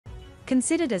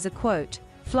Considered as a quote,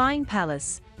 flying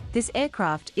palace, this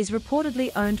aircraft is reportedly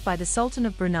owned by the Sultan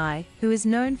of Brunei, who is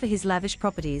known for his lavish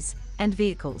properties and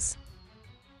vehicles.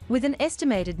 With an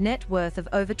estimated net worth of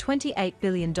over $28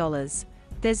 billion,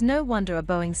 there's no wonder a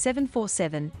Boeing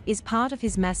 747 is part of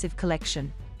his massive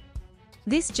collection.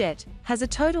 This jet has a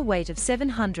total weight of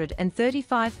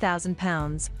 735,000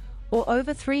 pounds, or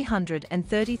over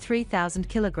 333,000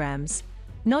 kilograms,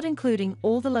 not including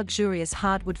all the luxurious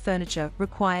hardwood furniture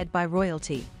required by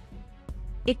royalty.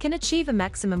 It can achieve a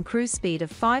maximum cruise speed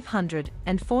of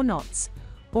 504 knots,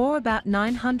 or about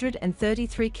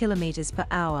 933 kilometers per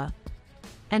hour,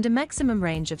 and a maximum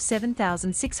range of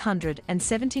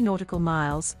 7,670 nautical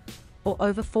miles, or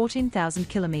over 14,000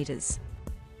 kilometers.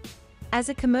 As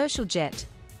a commercial jet,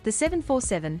 the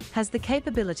 747 has the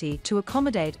capability to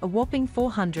accommodate a whopping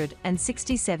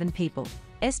 467 people,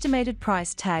 estimated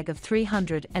price tag of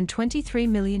 $323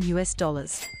 million.